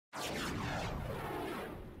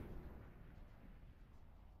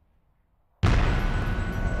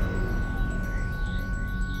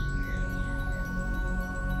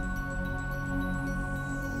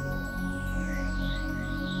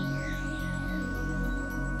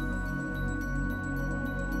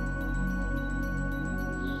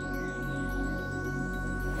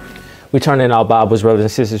We turn in our Bibles, brothers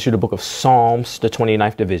and sisters, to the book of Psalms, the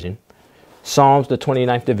 29th division. Psalms, the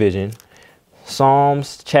 29th division.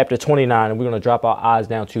 Psalms chapter 29, and we're going to drop our eyes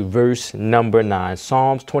down to verse number 9.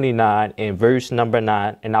 Psalms 29 and verse number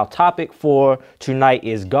 9. And our topic for tonight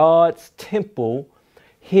is God's temple,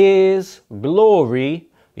 his glory,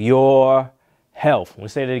 your health. We'll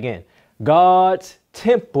say that again. God's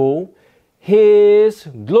temple, his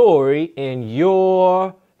glory, and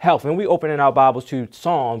your health. And we open in our Bibles to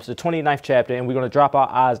Psalms, the 29th chapter, and we're going to drop our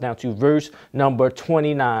eyes down to verse number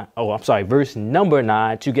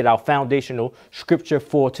 9 to get our foundational scripture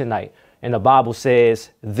for tonight. And the Bible says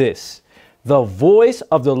this: the voice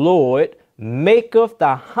of the Lord maketh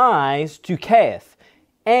the hinds to calve,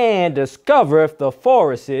 and discovereth the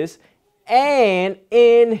forests, and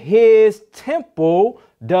in his temple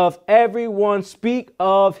doth everyone speak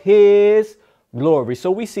of his glory. So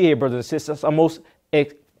we see here, brothers and sisters,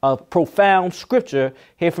 a profound scripture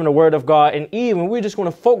here from the word of God. And even we're just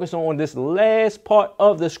going to focus on this last part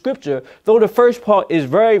of the scripture, though the first part is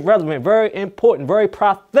very relevant, very important, very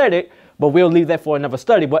prophetic, but we'll leave that for another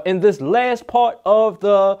study. But in this last part of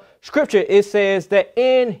the scripture, it says that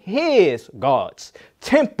in his, God's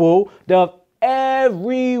temple, doth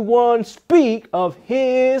everyone speak of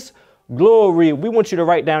his glory. We want you to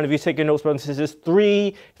write down, if you're taking notes, brothers and sisters,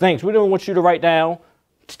 3 things. We don't want you to write down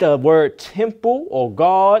the word temple or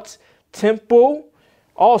God's temple.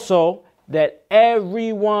 Also, that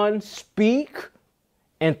everyone speak.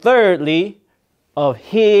 And thirdly, of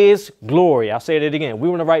his glory. I'll say that again. We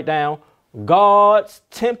want to write down God's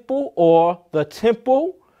temple or the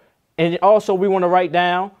temple. And also we want to write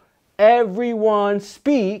down everyone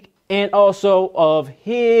speak and also of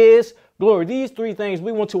his glory. These 3 things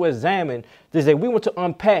we want to examine this day. We want to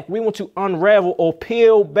unpack. We want to unravel or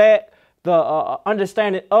peel back the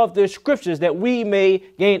understanding of the scriptures, that we may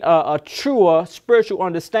gain a truer spiritual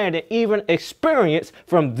understanding, even experience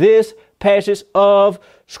from this passage of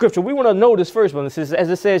scripture. We want to know this first, brothers and sisters,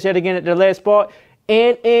 as it says yet again at the last part,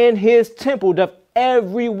 and in his temple doth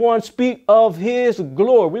everyone speak of his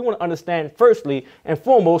glory. We want to understand firstly and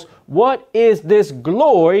foremost, what is this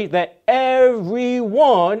glory that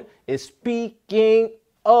everyone is speaking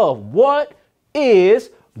of? What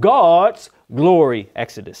is God's glory?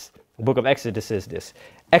 Exodus. The book of Exodus says this.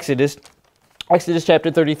 Exodus chapter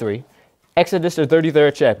 33. Exodus, the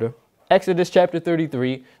 33rd chapter. Exodus chapter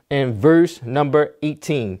 33 and verse number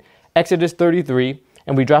 18. Exodus 33,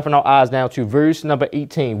 and we're dropping our eyes down to verse number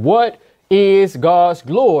 18. What is God's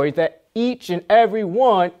glory that each and every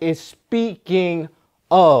one is speaking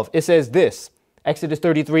of? It says this. Exodus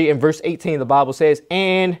 33 and verse 18, the Bible says,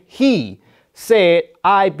 and he said,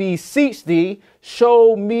 I beseech thee,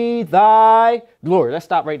 show me thy glory. Let's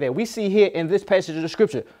stop right there. We see here in this passage of the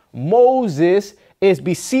scripture, Moses is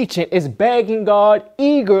beseeching, is begging God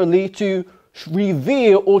eagerly to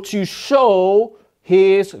reveal or to show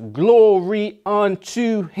his glory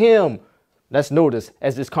unto him. Let's notice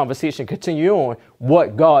as this conversation continues on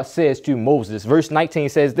what God says to Moses. Verse 19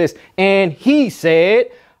 says this, and he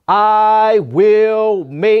said, I will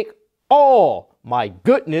make all my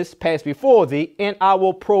goodness pass before thee, and I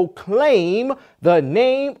will proclaim the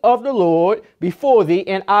name of the Lord before thee,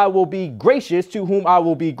 and I will be gracious to whom I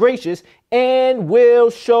will be gracious, and will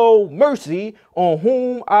show mercy on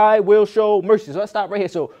whom I will show mercy. So let's stop right here.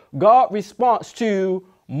 So God's response to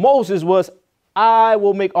Moses was, I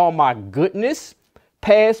will make all my goodness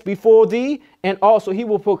pass before thee, and also he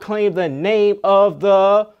will proclaim the name of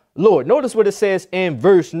the Lord. Notice what it says in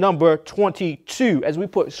verse number 22, as we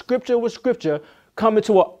put scripture with scripture, coming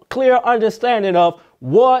to a clear understanding of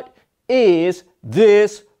what is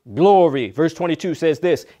this glory. Verse 22 says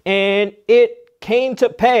this, and it came to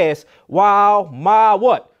pass while my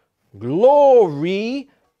what? Glory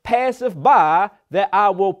passeth by, that I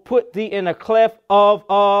will put thee in a cleft of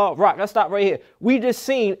a rock. Let's stop right here. We just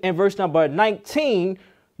seen in verse number 19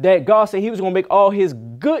 that God said he was going to make all his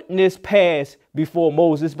goodness pass before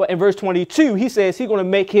Moses. But in verse 22, he says he's going to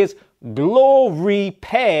make his glory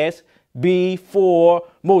pass before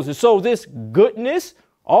Moses. So this goodness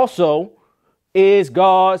also is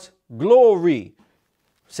God's glory.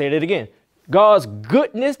 Say that again. God's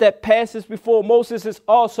goodness that passes before Moses is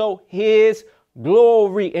also his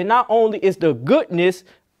glory. And not only is the goodness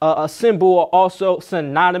a symbol or also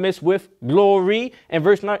synonymous with glory. In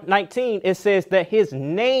verse 19, it says that his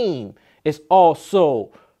name is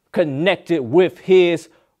also connected with his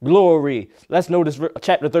glory. Let's notice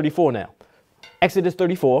chapter 34 now. Exodus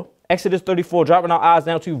 34, dropping our eyes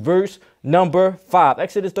down to verse number 5.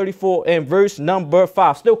 Exodus 34 and verse number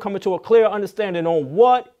 5. Still coming to a clear understanding on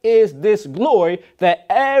what is this glory that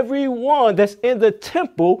everyone that's in the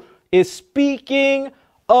temple is speaking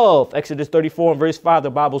of, Exodus 34 and verse 5, the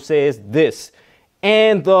Bible says this,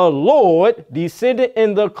 and the Lord descended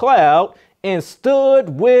in the cloud and stood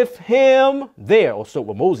with him there, or stood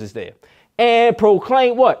with Moses there, and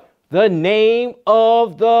proclaimed what? The name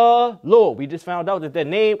of the Lord. We just found out that the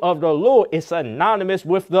name of the Lord is synonymous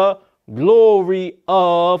with the glory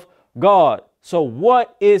of God. So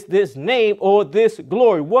what is this name or this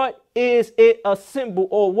glory? What is it a symbol,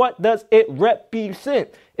 or what does it represent?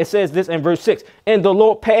 It says this in verse 6. And the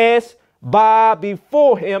Lord passed by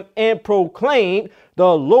before him and proclaimed,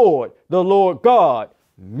 the Lord God,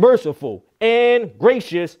 merciful and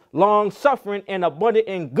gracious, long-suffering and abundant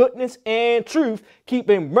in goodness and truth,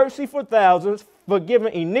 keeping mercy for thousands,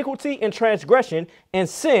 forgiving iniquity and transgression and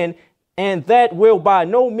sin, and that will by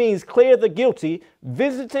no means clear the guilty,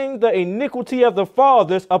 visiting the iniquity of the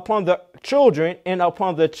fathers upon the children and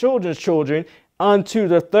upon the children's children unto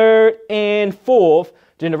the third and fourth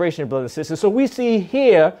generation, brothers and sisters. So we see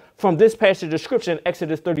here from this passage of scripture in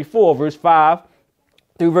Exodus 34, verse 5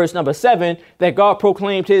 through verse number 7, that God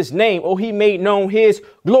proclaimed his name, or he made known his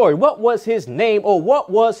glory. What was his name, or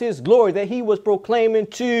what was his glory that he was proclaiming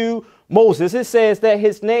to Moses? It says that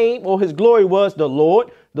his name or his glory was the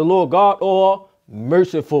Lord God, or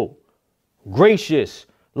merciful, gracious,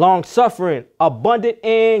 long-suffering, abundant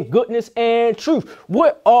in goodness and truth.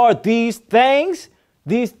 What are these things?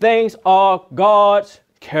 These things are God's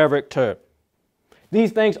character.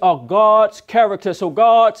 These things are God's character. So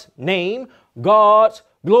God's name, God's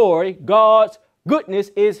glory, God's goodness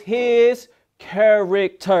is his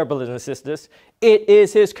character, brothers and sisters. It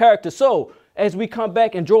is his character. So as we come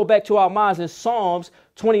back and draw back to our minds in Psalms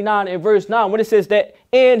 29 and verse 9, when it says that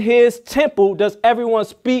in his temple does everyone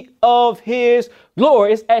speak of his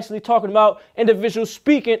glory, it's actually talking about individuals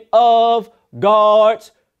speaking of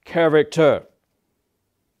God's character.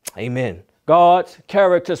 Amen. God's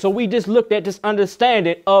character. So we just looked at this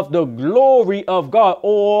understanding of the glory of God,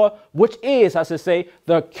 or which is, I should say,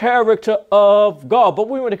 the character of God. But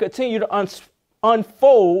we want to continue to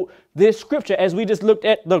unfold this scripture as we just looked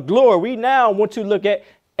at the glory. We now want to look at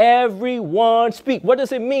everyone speak. What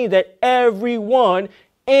does it mean that everyone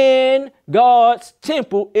in God's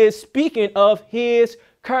temple is speaking of his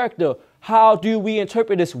character? How do we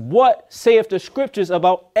interpret this? What saith the scriptures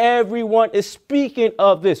about everyone is speaking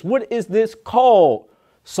of this? What is this called?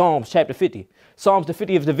 Psalms chapter 50. Psalms the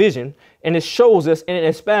 50th division. And it shows us and it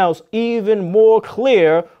expounds even more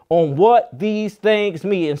clear on what these things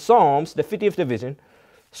mean. In Psalms, the 50th division,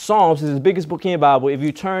 Psalms is the biggest book in the Bible. If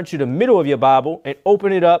you turn to the middle of your Bible and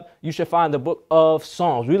open it up, you should find the book of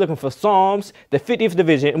Psalms. We're looking for Psalms, the 50th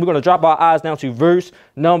division, and we're going to drop our eyes down to verse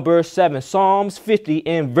number 7. Psalms 50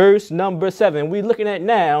 and verse number 7. We're looking at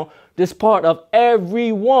now this part of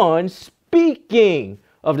everyone speaking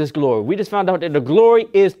of this glory. We just found out that the glory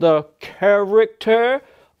is the character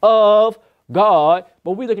of God,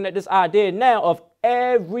 but we're looking at this idea now of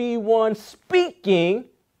everyone speaking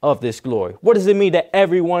of this glory. What does it mean that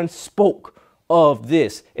everyone spoke of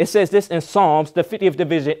this? It says this in Psalms, the 50th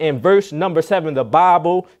division, in verse number 7. The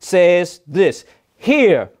Bible says this: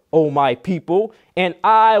 hear, O my people, and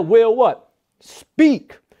I will what?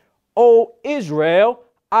 Speak. O Israel,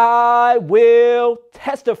 I will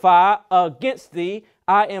testify against thee.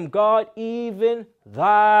 I am God, even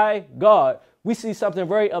thy God. We see something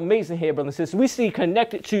very amazing here, brothers and sisters. We see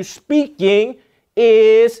connected to speaking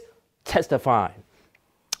is testifying.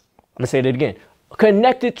 I'm going to say that again.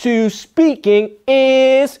 Connected to speaking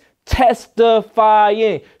is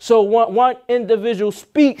testifying. So when one individual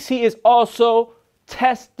speaks, he is also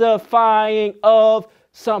testifying of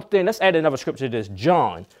something. Let's add another scripture to this.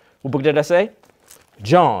 John. What book did I say?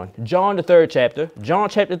 John, the 3rd chapter. John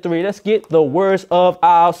chapter 3. Let's get the words of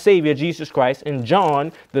our Savior, Jesus Christ. In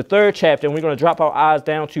John, the 3rd chapter, and we're going to drop our eyes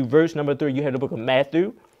down to verse number 3. You have the book of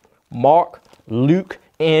Matthew, Mark, Luke,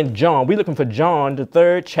 and John. We're looking for John, the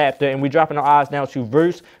 3rd chapter, and we're dropping our eyes now to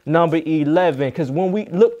verse number 11. Because when we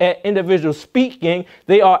look at individuals speaking,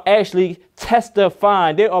 they are actually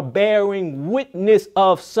testifying. They are bearing witness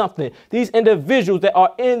of something. These individuals that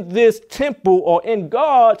are in this temple or in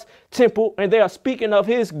God's temple, and they are speaking of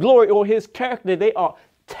his glory or his character, they are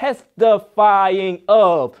testifying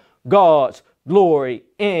of God's glory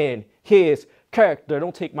and his character.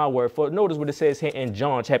 Don't take my word for it. Notice what it says here in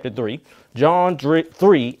John chapter 3. John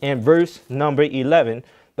 3 and verse number 11.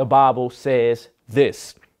 The Bible says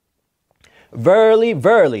this: verily,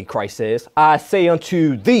 verily, Christ says, I say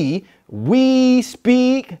unto thee, we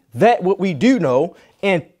speak that what we do know,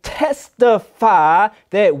 and testify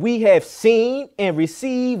that we have seen, and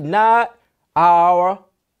receive not our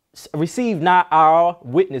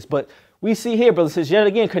witness. But we see here, brothers and sisters, yet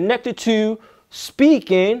again, connected to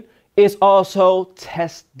speaking it's also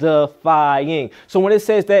testifying. So when it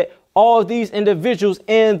says that all these individuals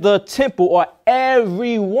in the temple, or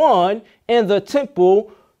everyone in the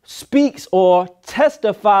temple, speaks or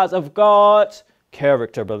testifies of God's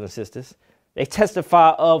character, brothers and sisters. They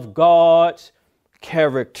testify of God's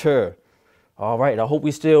character. All right. I hope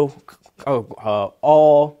we still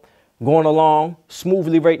all going along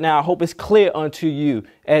smoothly right now. I hope it's clear unto you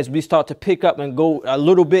as we start to pick up and go a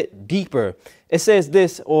little bit deeper. It says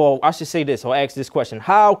this, or I should say this, or ask this question.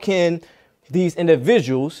 How can these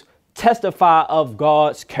individuals testify of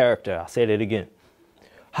God's character? I'll say that again.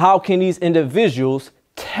 How can these individuals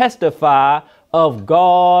testify of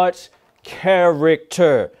God's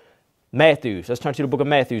character? Matthew. Let's turn to the book of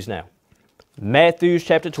Matthew now. Matthew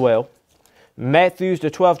chapter 12. Matthew,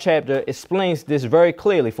 the 12th chapter, explains this very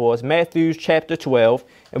clearly for us. Matthew chapter 12.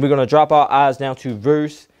 And we're going to drop our eyes down to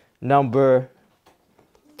verse number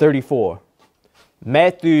 34.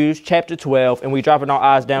 Matthew chapter 12. And we're dropping our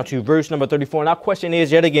eyes down to verse number 34. And our question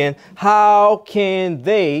is yet again, how can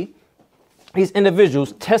these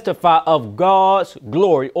individuals testify of God's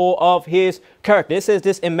glory or of his character? It says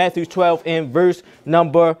this in Matthew 12 in verse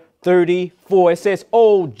number 34. It says,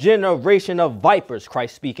 "O generation of vipers,"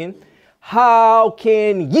 Christ speaking, "how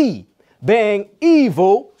can ye, being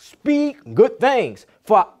evil, speak good things?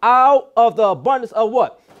 For out of the abundance of"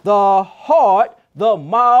 what? "The heart, the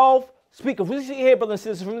mouth speaketh." We see here, brothers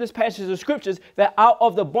and sisters, from this passage of scriptures, that out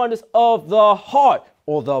of the abundance of the heart,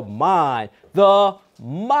 or the mind, the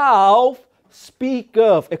mouth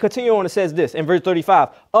speaketh. It continues on, it says this in verse 35.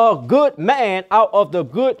 "A good man out of the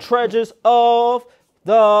good treasures of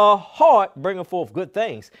the heart bringeth forth good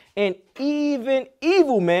things, and even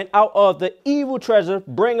evil men out of the evil treasure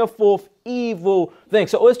bringeth forth evil things."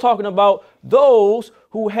 So it's talking about those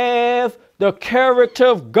who have the character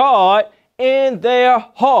of God in their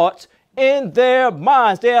hearts, in their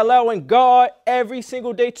minds. They're allowing God every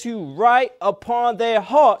single day to write upon their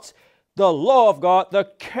hearts the law of God, the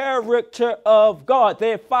character of God.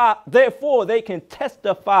 Therefore, they can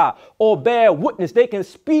testify or bear witness. They can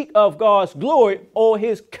speak of God's glory or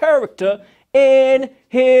his character in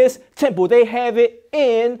his temple. They have it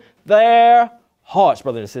in their hearts,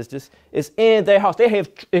 brothers and sisters. It's in their hearts. They have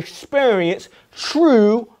experienced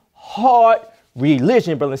true heart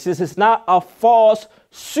religion, brothers and sisters. It's not a false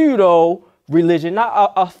pseudo religion,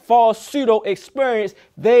 not a false pseudo experience.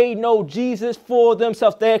 They know Jesus for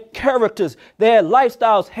themselves. Their characters, their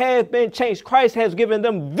lifestyles have been changed. Christ has given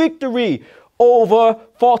them victory over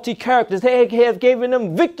faulty characters. They have given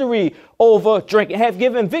them victory over drinking, have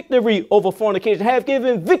given victory over fornication, have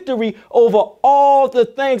given victory over all the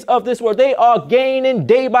things of this world. They are gaining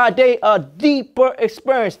day by day a deeper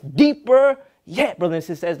experience, deeper yet, brothers and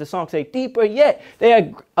sisters, as the song says, deeper yet.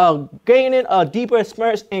 They are gaining a deeper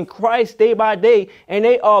experience in Christ day by day, and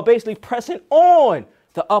they are basically pressing on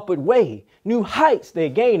the upward way. New heights they're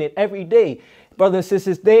gaining every day. Brothers and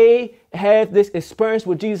sisters, they have this experience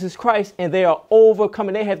with Jesus Christ, and they are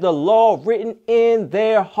overcoming. They have the law written in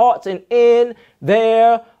their hearts and in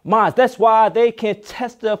their minds. That's why they can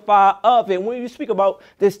testify of it. When you speak about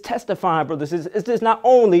this testifying, brothers, it's just not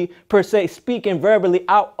only per se speaking verbally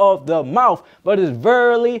out of the mouth, but it's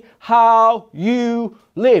verbally how you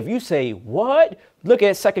live. You say, what? Look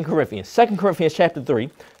at 2 Corinthians. 2 Corinthians chapter 3.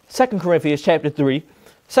 2 Corinthians chapter 3.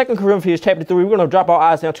 2 Corinthians chapter 3, we're going to drop our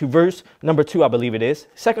eyes down to verse number 2, I believe it is.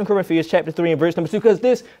 2 Corinthians chapter 3 and verse number 2, because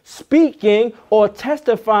this speaking or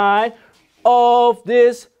testifying of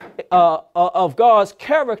this, of God's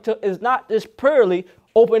character is not just purely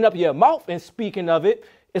opening up your mouth and speaking of it.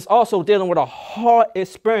 It's also dealing with a heart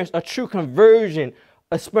experience, a true conversion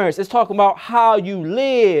experience. It's talking about how you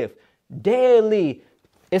live daily.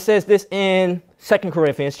 It says this in 2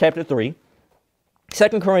 Corinthians chapter 3.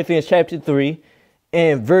 2 Corinthians chapter 3.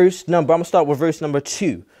 And verse number, I'm going to start with verse number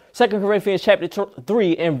 2. 2 Corinthians chapter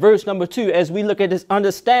 3 and verse number 2, as we look at this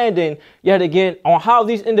understanding yet again on how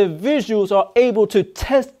these individuals are able to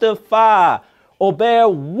testify or bear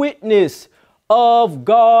witness of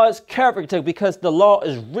God's character, because the law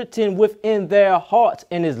is written within their hearts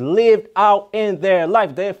and is lived out in their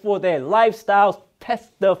life. Therefore, their lifestyles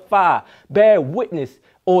testify, bear witness,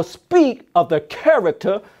 or speak of the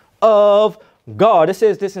character of God. It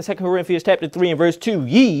says this in 2 Corinthians chapter 3 and verse 2.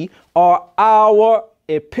 "Ye are our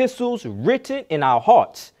epistles written in our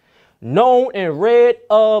hearts, known and read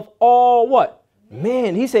of all" what?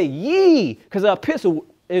 Men. He said ye, because an epistle,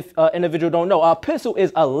 if an individual don't know, an epistle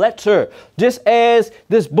is a letter. Just as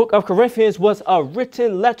this book of Corinthians was a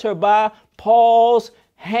written letter by Paul's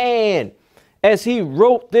hand. As he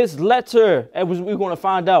wrote this letter, as we're going to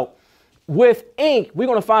find out, with ink, we're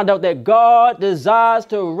going to find out that God desires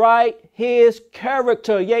to write his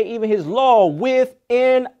character, yea, even his law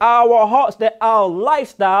within our hearts, that our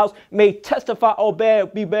lifestyles may testify or bear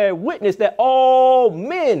witness, that all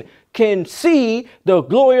men can see the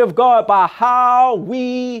glory of God by how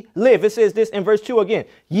we live. It says this in verse 2 again.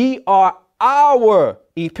 Ye are our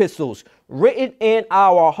epistles, written in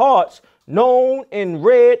our hearts, known and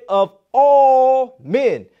read of all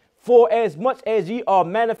men. For as much as ye are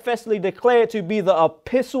manifestly declared to be the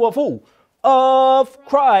epistle of who? Of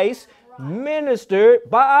Christ, ministered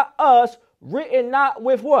by us, written not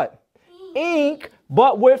with what? Ink,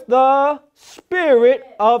 but with the Spirit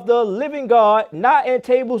of the living God, not in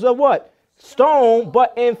tables of what? Stone,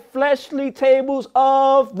 but in fleshly tables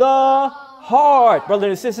of the heart. Brothers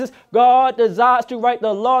and sisters, God desires to write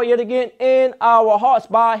the law yet again in our hearts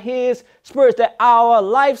by his Spirit, that our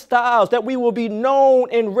lifestyles, that we will be known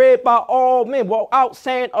and read by all men. Without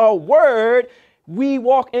saying a word, we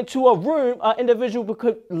walk into a room, an individual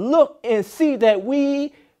could look and see that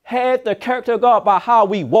we have the character of God by how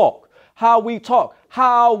we walk, how we talk,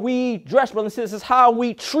 how we dress, brothers and sisters, how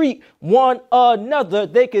we treat one another.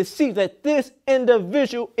 They can see that this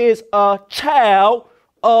individual is a child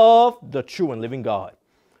of the true and living God,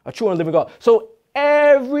 a true and living God. So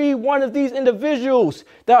every one of these individuals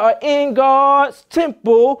that are in God's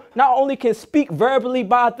temple not only can speak verbally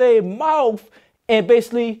by their mouth and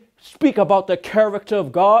basically speak about the character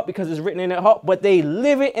of God because it's written in their heart, but they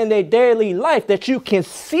live it in their daily life, that you can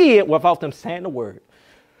see it without them saying a word.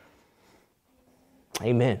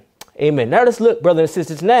 Amen. Amen. Now let's look, brothers and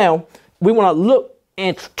sisters. Now we want to look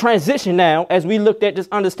and transition now as we looked at this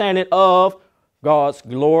understanding of God's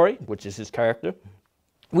glory, which is his character.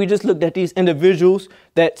 We just looked at these individuals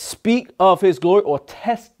that speak of his glory or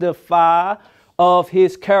testify of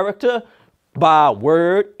his character by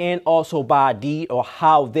word and also by deed, or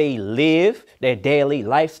how they live their daily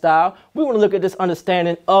lifestyle. We want to look at this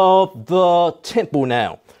understanding of the temple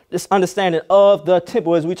now. This understanding of the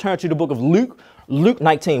temple as we turn to the book of Luke. Luke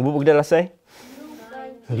 19. What book did I say?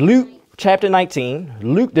 Luke chapter 19.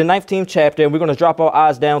 Luke the 19th chapter. And we're going to drop our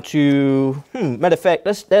eyes down to, matter of fact,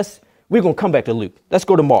 we're going to come back to Luke. Let's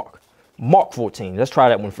go to Mark. Mark 14. Let's try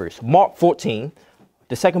that one first. Mark 14.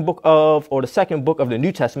 The second book of the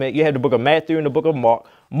New Testament. You have the book of Matthew and the book of Mark.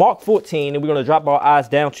 Mark 14, and we're going to drop our eyes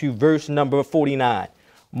down to verse number 49.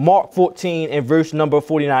 Mark 14 and verse number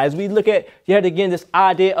 49. As we look at yet again this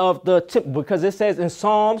idea of the temple, because it says in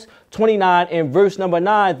Psalms 29 and verse number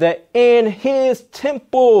 9 that in his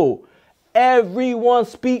temple everyone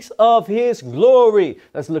speaks of his glory.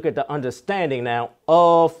 Let's look at the understanding now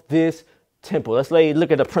of this temple. Let's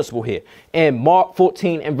look at the principle here. In Mark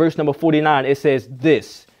 14 and verse number 49, it says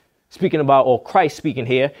this, speaking about, or Christ speaking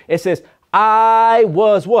here, it says, I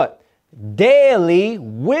was what? Daily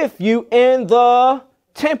with you in the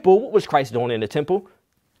temple. What was Christ doing in the temple?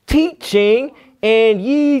 Teaching, and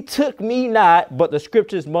ye took me not, but the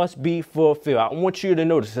scriptures must be fulfilled. I want you to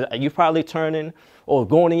notice, you're probably turning or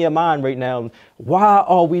going in your mind right now, why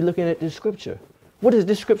are we looking at this scripture? What does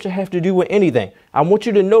this scripture have to do with anything? I want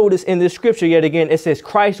you to notice in this scripture yet again, it says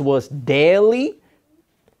Christ was daily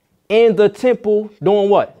in the temple doing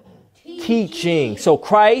what? Teaching. So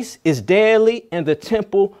Christ is daily in the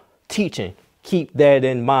temple teaching. Keep that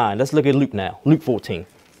in mind. Let's look at Luke now. Luke 14.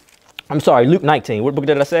 I'm sorry, Luke 19. What book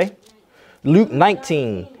did I say? Luke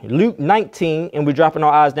 19. Luke 19, and we're dropping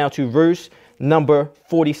our eyes down to verse number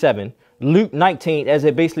 47. Luke 19, as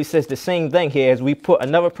it basically says the same thing here as we put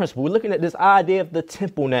another principle. We're looking at this idea of the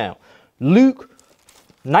temple now. Luke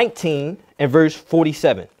 19 and verse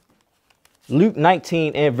 47. Luke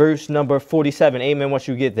 19 and verse number 47. Amen. Once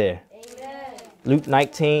you get there. Amen. Luke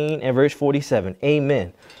 19 and verse 47.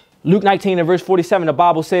 Amen. Luke 19 and verse 47, the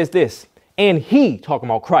Bible says this, and he, talking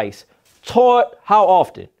about Christ, taught how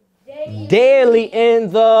often? Daily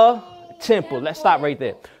in the temple. Let's stop right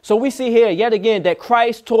there. So we see here yet again that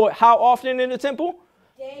Christ taught how often in the temple?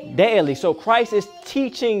 Daily. So Christ is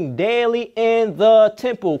teaching daily in the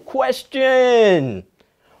temple. Question: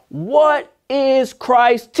 what is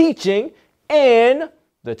Christ teaching in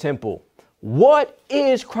the temple? What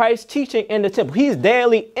is Christ teaching in the temple? He's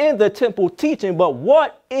daily in the temple teaching, but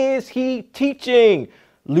what is he teaching?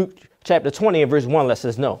 Luke chapter 20 and verse 1 lets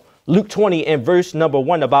us know. Luke 20 and verse number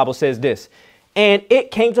 1, the Bible says this. And it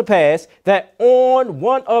came to pass that on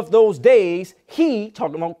one of those days, he,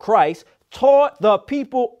 talking about Christ, taught the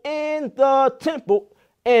people in the temple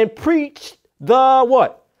and preached the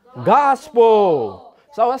what? Gospel.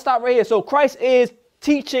 So let's stop right here. So Christ is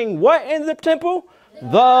teaching what in the temple?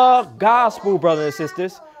 The gospel, brothers and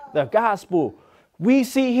sisters. The gospel. We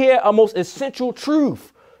see here a most essential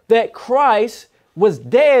truth that Christ was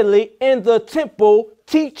daily in the temple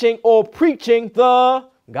teaching or preaching the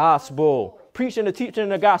gospel. Preaching and teaching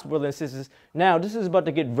the gospel, brothers and sisters. Now, this is about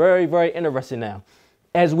to get very, very interesting now.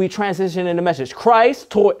 As we transition in the message, Christ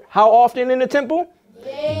taught how often in the temple?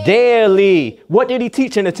 Daily. What did he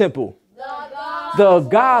teach in the temple? The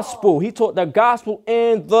gospel. He taught the gospel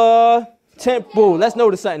in the temple. Let's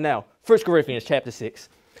notice something now. 1 Corinthians chapter 6.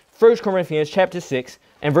 1 Corinthians chapter 6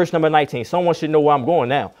 and verse number 19. Someone should know where I'm going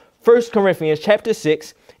now. 1 Corinthians chapter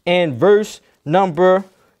 6 and verse number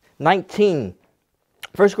 19.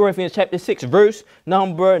 1 Corinthians chapter 6, verse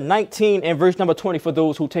number 19 and verse number 20 for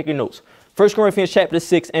those who taking notes. 1 Corinthians chapter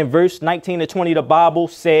 6 and verse 19 to 20, the Bible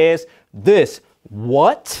says this.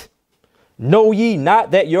 What? Know ye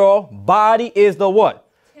not that your body is the what?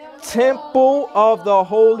 Temple of the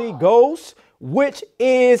Holy Ghost, which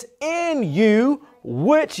is in you,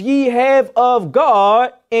 which ye have of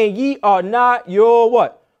God, and ye are not your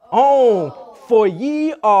what? Own. For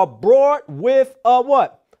ye are bought with a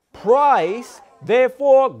what? Price.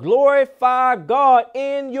 Therefore, glorify God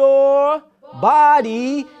in your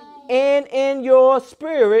body and in your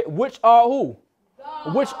spirit, which are who?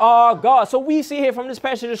 Which are God. So we see here from this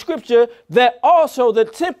passage of scripture that also the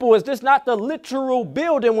temple is just not the literal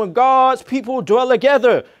building when God's people dwell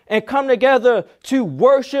together and come together to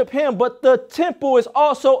worship him. But the temple is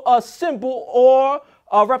also a symbol or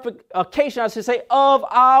a replication, I should say, of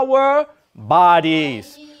our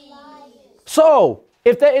bodies. So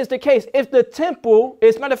if that is the case, if the temple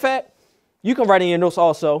is, matter of fact, you can write in your notes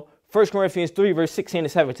also, 1 Corinthians 3, verse 16 to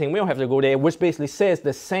 17. We don't have to go there, which basically says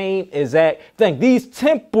the same exact thing. These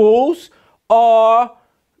temples are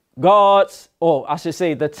God's, or I should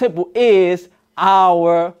say the temple is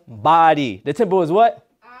our body. The temple is what?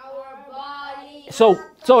 Our body.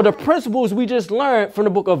 So the principles we just learned from the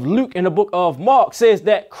book of Luke and the book of Mark says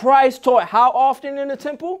that Christ taught how often in the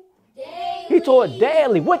temple? Daily. He taught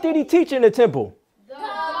daily. What did he teach in the temple?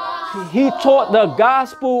 He taught the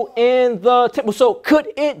gospel in the temple. So could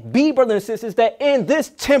it be, brothers and sisters, that in this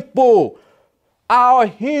temple, our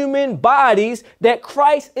human bodies, that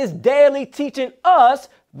Christ is daily teaching us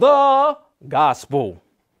the gospel?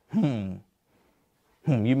 You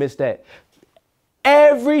missed that.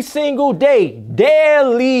 Every single day,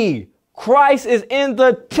 daily, Christ is in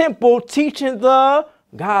the temple teaching the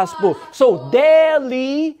gospel. So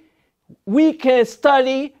daily, we can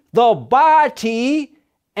study the body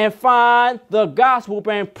and find the gospel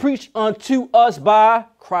being preached unto us by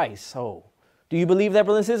Christ. So, do you believe that,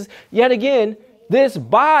 brothers and sisters? Yet again, this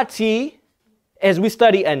body, as we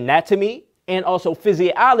study anatomy and also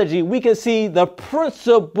physiology, we can see the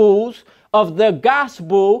principles of the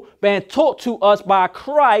gospel being taught to us by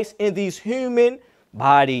Christ in these human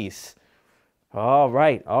bodies. All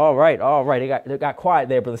right. They got quiet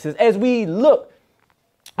there, brothers and sisters. As we look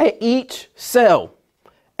at each cell,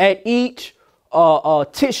 at each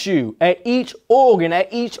tissue, at each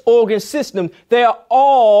organ system, they are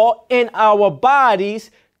all in our bodies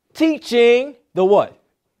teaching the what?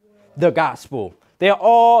 The gospel. They are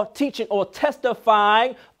all teaching or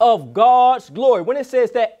testifying of God's glory. When it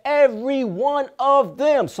says that every one of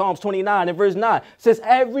them, Psalms 29 and verse 9, says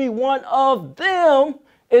every one of them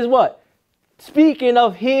is what? Speaking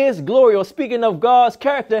of his glory or speaking of God's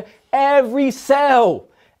character. Every cell,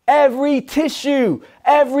 every tissue,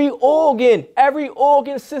 every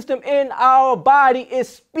organ system in our body is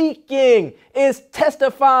speaking, is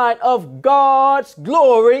testifying of God's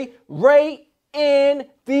glory right in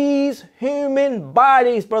these human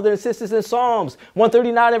bodies, brothers and sisters. In Psalms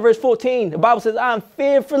 139 and verse 14, the Bible says, I am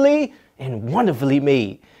fearfully and wonderfully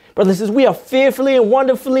made. Brothers and sisters, we are fearfully and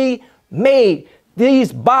wonderfully made.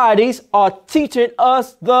 These bodies are teaching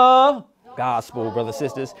us the gospel, brothers and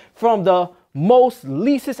sisters, from the most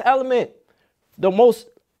leastest element, the most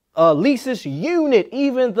leastest unit,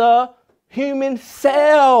 even the human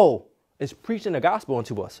cell is preaching the gospel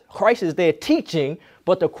unto us. Christ is there teaching,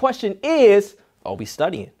 but the question is, are we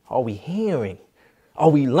studying? Are we hearing? Are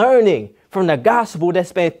we learning from the gospel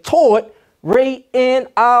that's been taught right in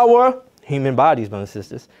our human bodies, brothers and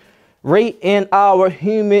sisters? Right in our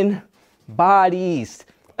human bodies.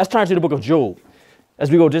 Let's turn to the book of Job as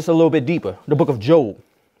we go just a little bit deeper. The book of Job.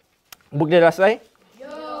 What book did I say?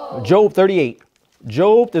 Job 38.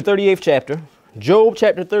 Job, the 38th chapter. Job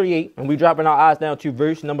chapter 38. And we're dropping our eyes down to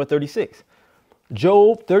verse number 36.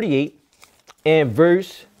 Job 38 and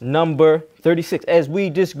verse number 36. As we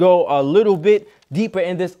just go a little bit deeper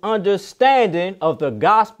in this understanding of the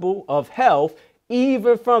gospel of health,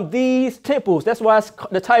 even from these temples. That's why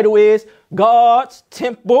the title is God's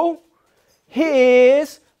Temple,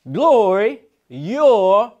 His Glory,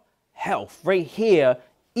 Your Health. Right here,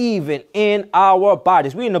 even in our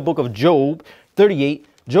bodies. We're in the book of Job 38.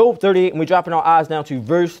 Job 38, and we're dropping our eyes down to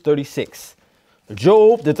verse 36.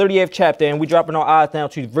 Job, the 38th chapter, and we're dropping our eyes down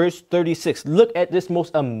to verse 36. Look at this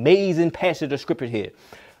most amazing passage of scripture here.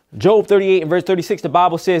 Job 38 and verse 36, the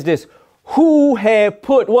Bible says this: who have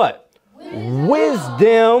put what?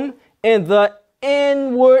 Wisdom in the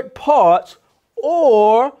inward parts,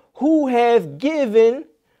 or who have given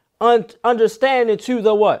understanding to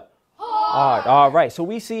the what? Heart. All right. So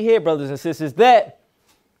we see here, brothers and sisters, that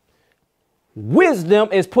wisdom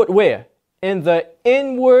is put where? In the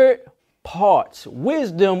inward parts.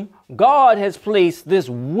 Wisdom, God has placed this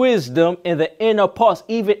wisdom in the inner parts,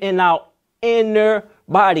 even in our inner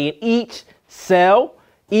body. In each cell,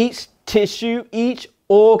 each tissue, each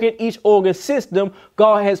organ system,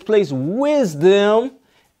 God has placed wisdom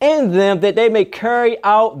in them that they may carry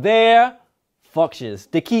out their functions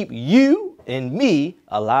to keep you and me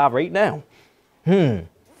alive right now.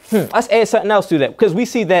 Let's add something else to that, because we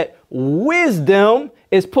see that wisdom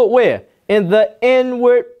is put where? In the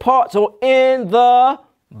inward parts, or in the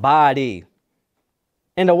body.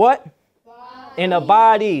 In the what? Body. In the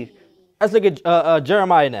body. Let's look at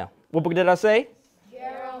Jeremiah now. What book did I say?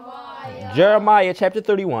 Jeremiah. Jeremiah chapter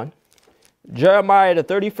 31. Jeremiah, the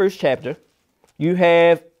 31st chapter. You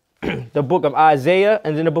have the book of Isaiah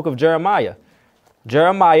and then the book of Jeremiah.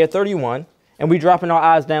 Jeremiah 31. And we're dropping our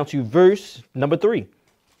eyes down to verse number 3.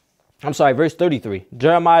 I'm sorry, verse 33.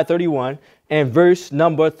 Jeremiah 31 and verse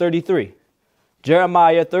number 33.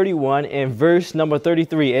 Jeremiah 31 and verse number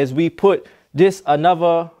 33. As we put this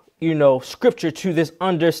another, scripture to this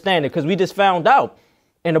understanding, because we just found out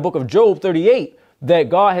in the book of Job 38 that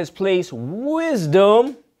God has placed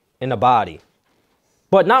wisdom in the body.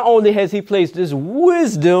 But not only has he placed this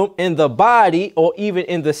wisdom in the body, or even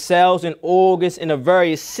in the cells and organs and the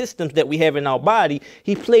various systems that we have in our body,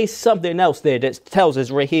 he placed something else there that tells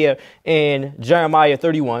us right here in Jeremiah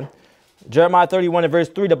 31. Jeremiah 31 and verse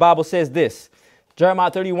 3, the Bible says this.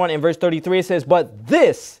 Jeremiah 31 and verse 33, it says, but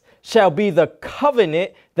this shall be the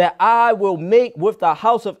covenant that I will make with the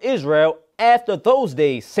house of Israel after those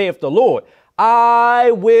days, saith the Lord.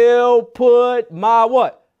 I will put my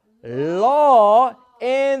what? Law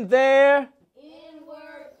in their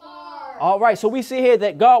inward part. All right, so we see here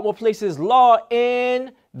that God will place his law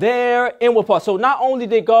in their inward parts. So not only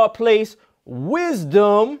did God place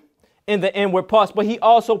wisdom in the inward parts, but he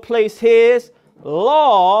also placed his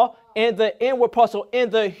law in the inward parts, so in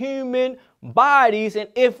the human bodies. And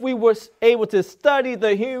if we were able to study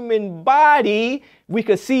the human body, we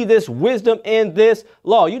could see this wisdom in this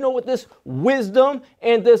law. You know what this wisdom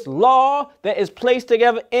and this law that is placed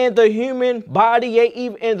together in the human body, yeah,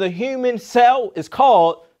 even in the human cell, is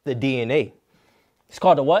called the DNA. It's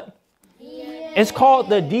called the what? DNA. It's called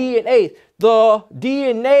the DNA. The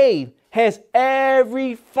DNA has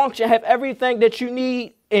every function, have everything that you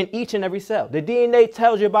need in each and every cell. The DNA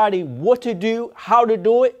tells your body what to do, how to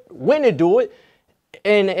do it, when to do it,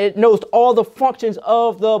 and it knows all the functions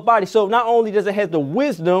of the body. So not only does it have the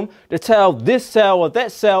wisdom to tell this cell or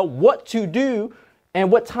that cell what to do and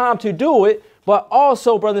what time to do it, but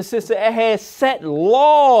also, brother and sister, it has set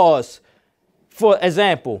laws. For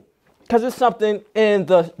example, because it's something in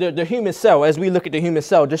the human cell, as we look at the human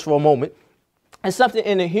cell just for a moment, it's something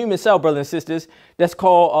in the human cell, brothers and sisters, that's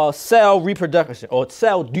called cell reproduction, or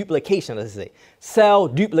cell duplication, let's say. Cell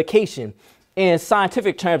duplication in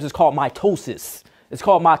scientific terms is called mitosis. It's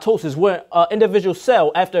called mitosis, where an individual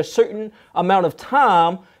cell, after a certain amount of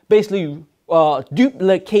time, basically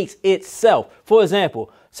duplicates itself. For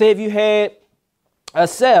example, say if you had a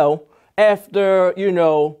cell after,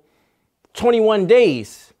 21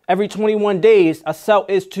 days, every 21 days, a cell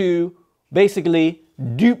is to basically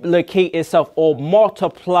duplicate itself or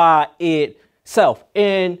multiply itself.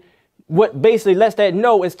 And what basically lets that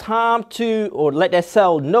know it's time to, or let that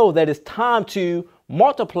cell know that it's time to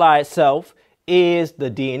multiply itself, is the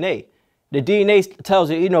DNA. The DNA tells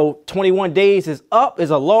it, 21 days is up, is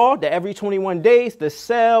a law that every 21 days the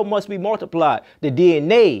cell must be multiplied. The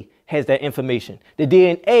DNA has that information. The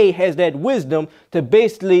DNA has that wisdom to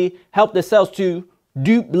basically help the cells to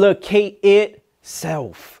duplicate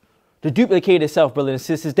itself. To duplicate itself, brothers and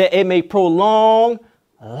sisters, that it may prolong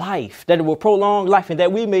life, that it will prolong life, and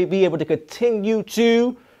that we may be able to continue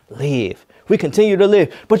to live. We continue to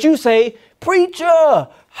live. But you say, preacher,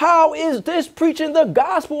 how is this preaching the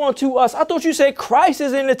gospel unto us? I thought you said Christ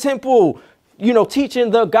is in the temple, teaching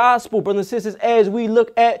the gospel, brothers and sisters, as we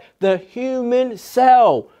look at the human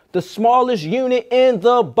cell. The smallest unit in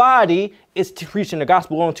the body is preaching the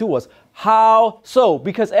gospel unto us. How so?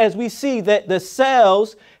 Because as we see that the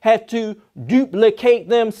cells have to duplicate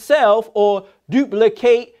themselves or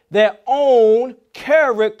duplicate their own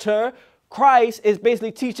character, Christ is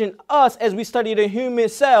basically teaching us, as we study the human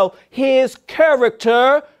cell, his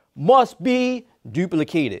character must be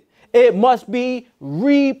duplicated. It must be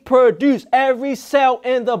reproduced. Every cell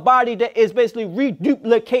in the body that is basically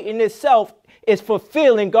reduplicating itself is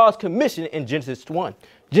fulfilling God's commission in Genesis 1.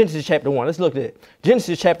 Genesis chapter 1. Let's look at it.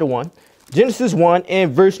 Genesis chapter 1. Genesis 1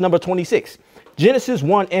 and verse number 26. Genesis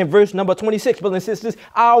 1 and verse number 26, brothers and sisters,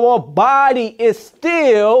 our body is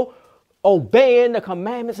still obeying the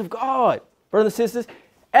commandments of God. Brothers and sisters,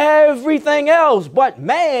 everything else but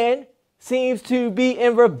man seems to be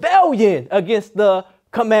in rebellion against the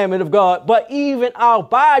commandment of God. But even our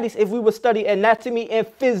bodies, if we would study anatomy and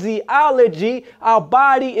physiology, our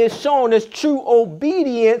body is showing us true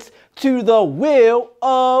obedience to the will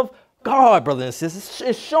of God, brothers and sisters.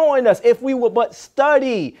 It's showing us, if we would but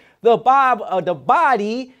study the Bible, the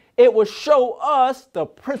body, it will show us the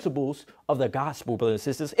principles of the gospel, brothers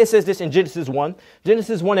and sisters. It says this in Genesis 1.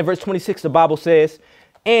 Genesis 1 and verse 26, the Bible says,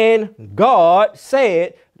 and God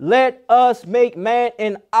said, let us make man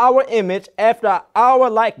in our image after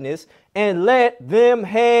our likeness, and let them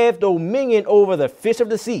have dominion over the fish of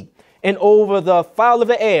the sea, and over the fowl of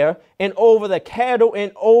the air, and over the cattle,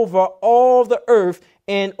 and over all the earth,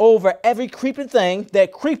 and over every creeping thing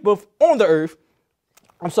that creepeth on the earth.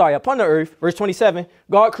 Upon the earth. Verse 27,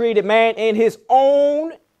 God created man in his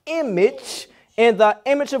own image. In the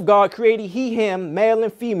image of God created he him, male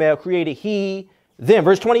and female created he them.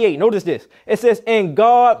 Verse 28, notice this. It says, and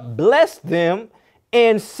God blessed them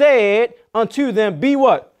and said unto them, be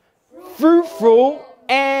what? Fruitful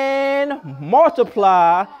and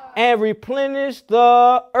multiply and replenish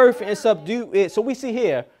the earth and subdue it. So we see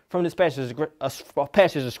here from this passage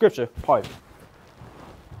of scripture, pardon.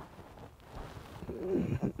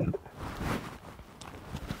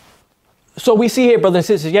 So we see here, brothers and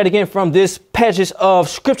sisters, yet again from this passage of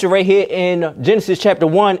scripture right here in Genesis chapter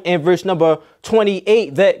 1 and verse number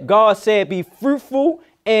 28, that God said, be fruitful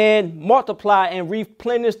and multiply and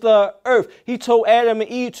replenish the earth. He told Adam and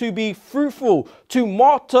Eve to be fruitful, to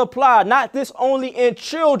multiply, not this only in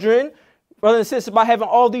children, brothers and sisters, by having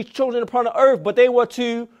all these children upon the earth, but they were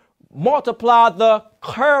to multiply the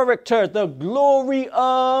character, the glory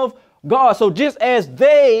of God. So just as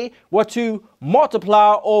they were to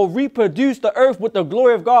multiply or reproduce the earth with the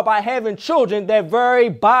glory of God by having children, their very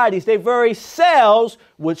bodies, their very cells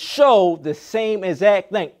would show the same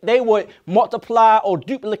exact thing. They would multiply or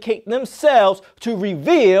duplicate themselves to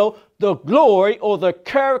reveal the glory or the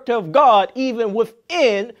character of God even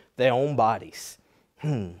within their own bodies.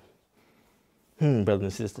 Brothers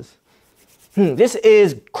and sisters. This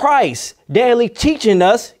is Christ daily teaching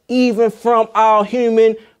us even from our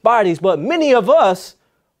human bodies. But many of us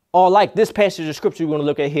are like this passage of scripture we're going to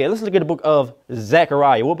look at here. Let's look at the book of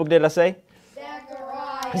Zechariah. What book did I say?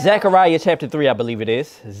 Zechariah. Zechariah chapter 3, I believe it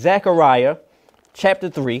is. Zechariah chapter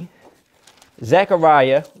 3.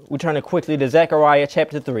 Zechariah, we're turning quickly to Zechariah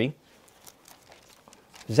chapter 3.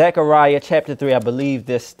 Zechariah chapter 3, I believe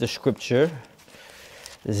this the scripture.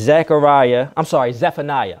 Zephaniah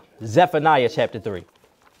chapter 3.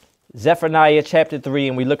 Zephaniah chapter 3,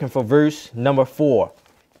 and we're looking for verse number 4.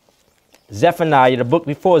 Zephaniah, the book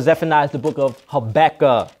before Zephaniah is the book of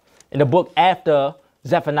Habakkuk. And the book after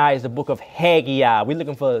Zephaniah is the book of Haggai. We're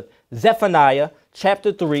looking for Zephaniah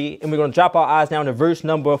chapter 3, and we're going to drop our eyes down to verse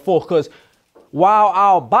number 4, because while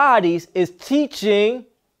our bodies is teaching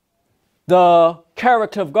the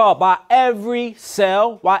character of God by every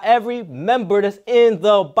cell, while every member that's in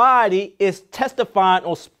the body is testifying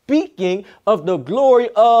or speaking of the glory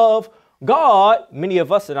of God, many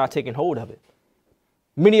of us are not taking hold of it.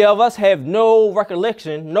 Many of us have no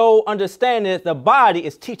recollection, no understanding that the body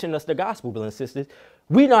is teaching us the gospel, brothers and sisters.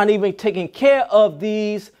 We're not even taking care of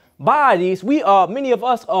these bodies. Many of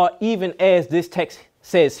us are, even as this text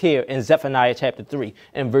says here in Zephaniah chapter 3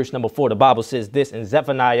 and verse number 4. The Bible says this in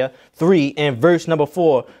Zephaniah 3 and verse number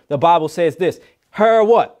 4. The Bible says this. Her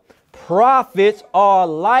what? Prophets are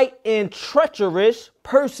light and treacherous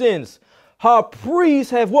persons. Her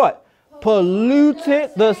priests have what?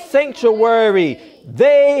 Polluted the sanctuary.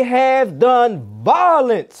 They have done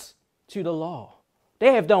violence to the law.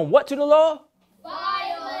 They have done what to the law?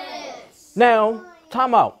 Violence. Now,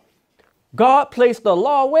 time out. God placed the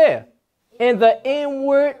law where? In the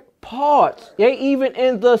inward parts, even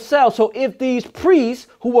in the cell. So if these priests,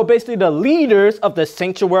 who were basically the leaders of the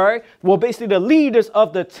sanctuary, were basically the leaders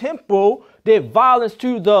of the temple, did violence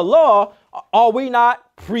to the law, are we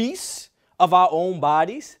not priests of our own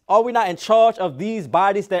bodies? Are we not in charge of these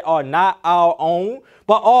bodies that are not our own?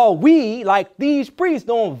 But are we, like these priests,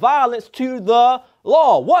 doing violence to the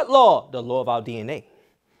law? What law? The law of our DNA.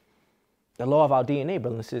 The law of our DNA,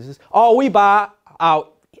 brothers and sisters. Are we, by our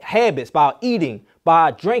habits, by eating, by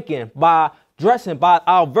drinking, by dressing, by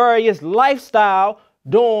our various lifestyle,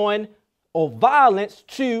 doing or violence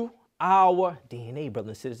to our DNA,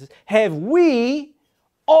 brothers and sisters? Have we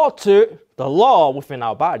altered the law within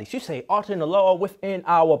our bodies? You say altering the law within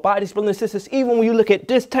our bodies, brothers and sisters. Even when you look at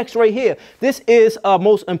this text right here, this is a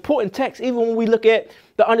most important text. Even when we look at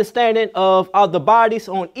the understanding of the bodies,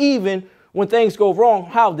 on even when things go wrong,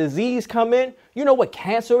 how disease come in. You know what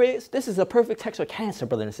cancer is? This is a perfect text for cancer,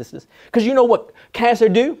 brothers and sisters. Because you know what cancer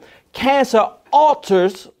do? Cancer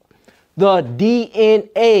alters the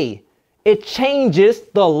DNA. It changes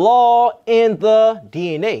the law in the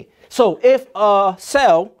DNA. So if a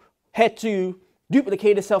cell had to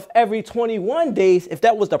duplicate itself every 21 days, if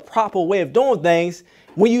that was the proper way of doing things,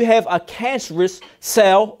 when you have a cancerous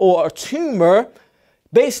cell or a tumor,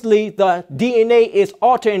 basically the DNA is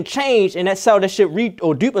altered and changed, and that cell that should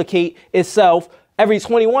duplicate itself every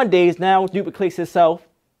 21 days now duplicates itself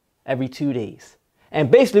every 2 days. And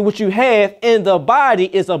basically what you have in the body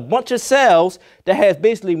is a bunch of cells that have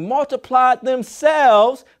basically multiplied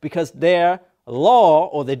themselves because their law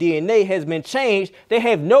or the DNA has been changed. They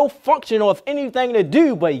have no function or anything to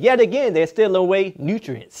do, but yet again, they're stealing away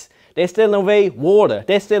nutrients. They're stealing away water.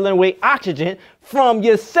 They're stealing away oxygen from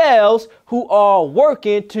your cells who are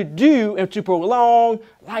working to do and to prolong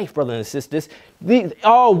life, brothers and sisters.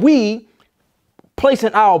 Are we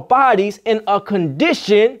placing our bodies in a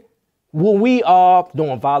condition where we are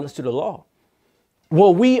doing violence to the law?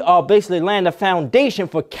 Well, we are basically laying the foundation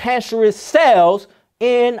for cancerous cells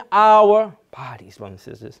in our bodies, brothers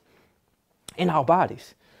and sisters. In our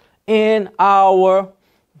bodies. In our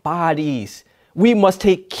bodies. We must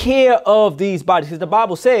take care of these bodies. Because the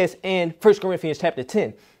Bible says in 1 Corinthians chapter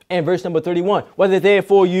 10 and verse number 31, whether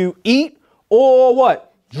therefore you eat or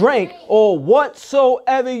what? Drink or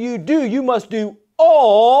whatsoever you do, you must do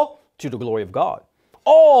all to the glory of God.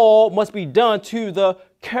 All must be done to the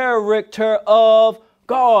character of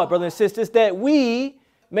God, brothers and sisters, that we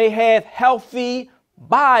may have healthy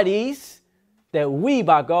bodies, that we,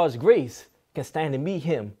 by God's grace, can stand and meet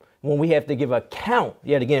him when we have to give account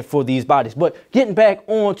yet again for these bodies. But getting back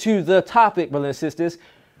on to the topic, brothers and sisters,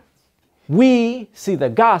 we see the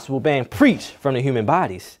gospel being preached from the human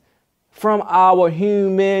bodies, from our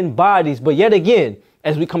human bodies. But yet again,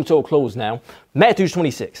 as we come to a close now, Matthew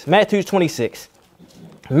 26, the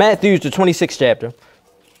 26th chapter.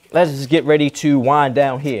 Let's just get ready to wind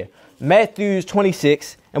down here. Matthew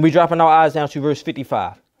 26, and we're dropping our eyes down to verse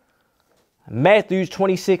 55. Matthew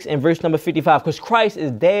 26 and verse number 55, because Christ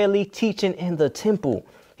is daily teaching in the temple.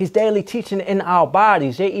 He's daily teaching in our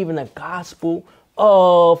bodies. Yea, even the gospel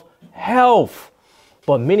of health.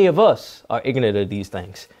 But many of us are ignorant of these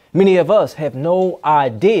things. Many of us have no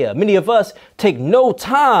idea. Many of us take no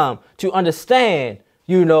time to understand,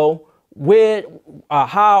 where,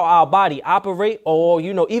 how our body operate, or,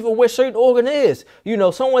 even where certain organ is.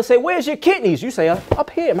 Someone say, where's your kidneys? You say, up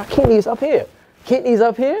here. My kidneys up here. Kidneys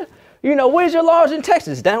up here. Where's your large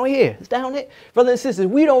intestines? It's down here. It's down there. Brothers and sisters,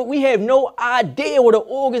 we have no idea where the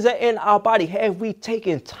organs are in our body. Have we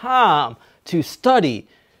taken time to study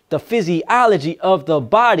the physiology of the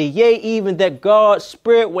body? Yea, even that God's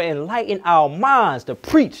Spirit will enlighten our minds to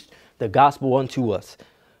preach the gospel unto us.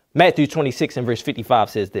 Matthew 26 and verse 55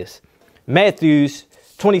 says this. Matthew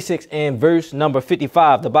 26 and verse number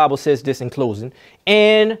 55, the Bible says this in closing.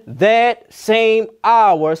 In that same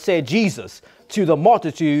hour said Jesus to the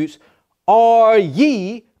multitudes, are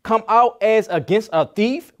ye come out as against a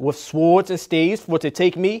thief with swords and staves for to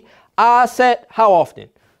take me? I said, how often?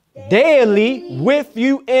 Daily with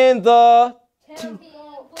you in the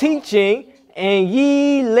teaching, and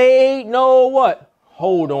ye laid no what?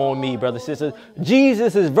 Hold on me, brothers and sisters.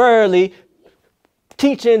 Jesus is verily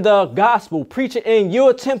teaching the gospel, preaching in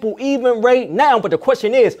your temple even right now. But the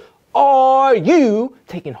question is, are you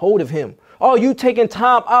taking hold of him? Are you taking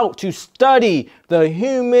time out to study the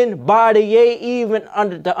human body, yea, even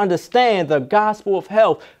to understand the gospel of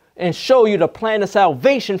health and show you the plan of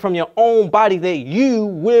salvation from your own body that you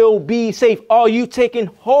will be safe? Are you taking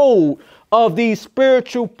hold of these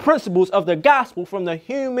spiritual principles of the gospel from the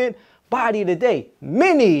human body today?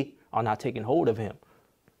 Many are not taking hold of him,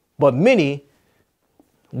 but many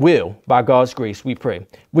will, by God's grace, we pray.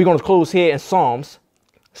 We're going to close here in Psalms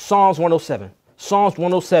 107. Psalms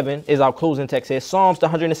 107 is our closing text here. Psalms, the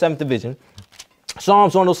 107th division.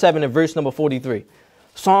 Psalms 107 and verse number 43.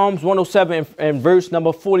 Psalms 107 and verse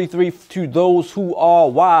number 43, to those who are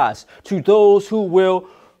wise, to those who will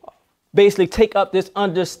basically take up this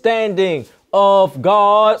understanding of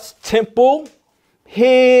God's temple,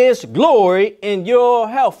 his glory in your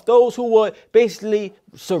health. Those who would basically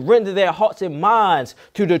surrender their hearts and minds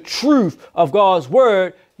to the truth of God's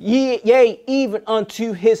word, yea, even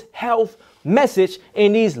unto his health message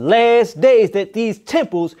in these last days, that these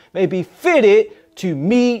temples may be fitted to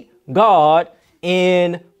meet God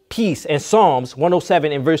in peace. And Psalms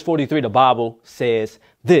 107 and verse 43, the Bible says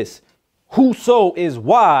this: whoso is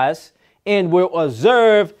wise and will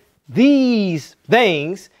observe these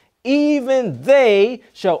things, even they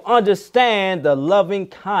shall understand the loving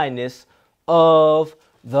kindness of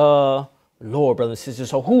the Lord, brothers and sisters.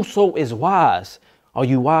 So whoso is wise? Are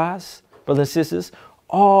you wise, brothers and sisters?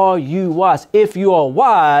 Are you wise? If you are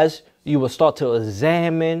wise, you will start to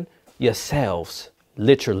examine yourselves,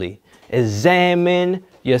 literally. Examine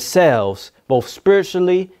yourselves, both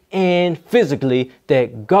spiritually and physically,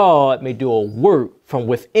 that God may do a work from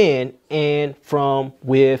within and from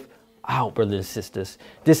without, brothers and sisters.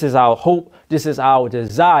 This is our hope. This is our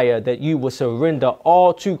desire, that you will surrender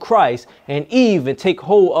all to Christ and even take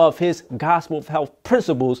hold of his gospel of health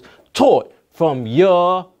principles taught from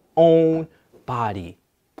your own body.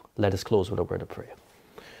 Let us close with a word of prayer.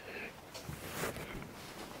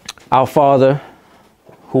 Our Father,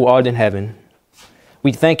 who art in heaven,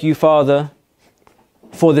 we thank you, Father,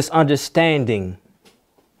 for this understanding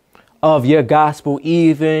of your gospel,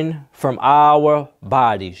 even from our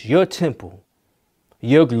bodies, your temple,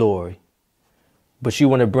 your glory. But you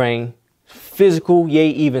want to bring physical, yea,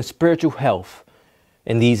 even spiritual health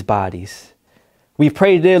in these bodies. We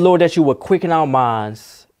pray, dear Lord, that you would quicken our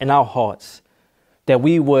minds and our hearts, that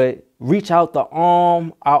we would reach out our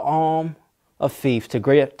arm of faith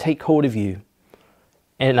to take hold of you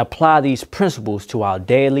and apply these principles to our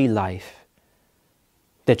daily life,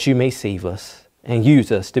 that you may save us and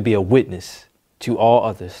use us to be a witness to all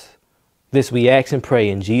others. This we ask and pray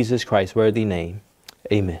in Jesus Christ's worthy name.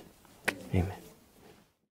 Amen. Amen.